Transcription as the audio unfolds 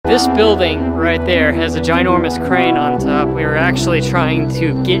This building right there has a ginormous crane on top. We were actually trying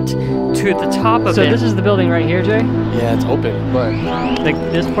to get to the top of it. So this is the building right here, Jay? Yeah, it's open, but... Like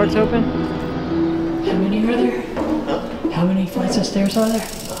this part's open? How many are there? Huh? How many flights of stairs are there?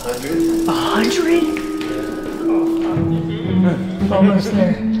 100. 100? Oh. Almost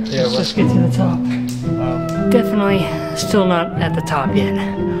there. Yeah, let's just get to the top. Definitely still not at the top yet.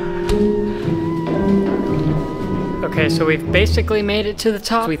 Okay, so we've basically made it to the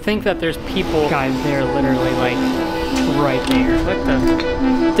top. We think that there's people, guys, they're literally like right there. What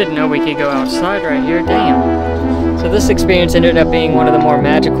the? Didn't know we could go outside right here, damn. So this experience ended up being one of the more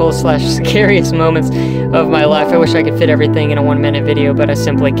magical / scariest moments of my life. I wish I could fit everything in a 1-minute video, but I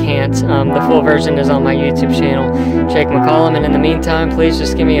simply can't. The full version is on my YouTube channel, Jake McCollum, and in the meantime, please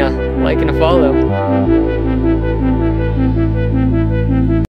just give me a like and a follow.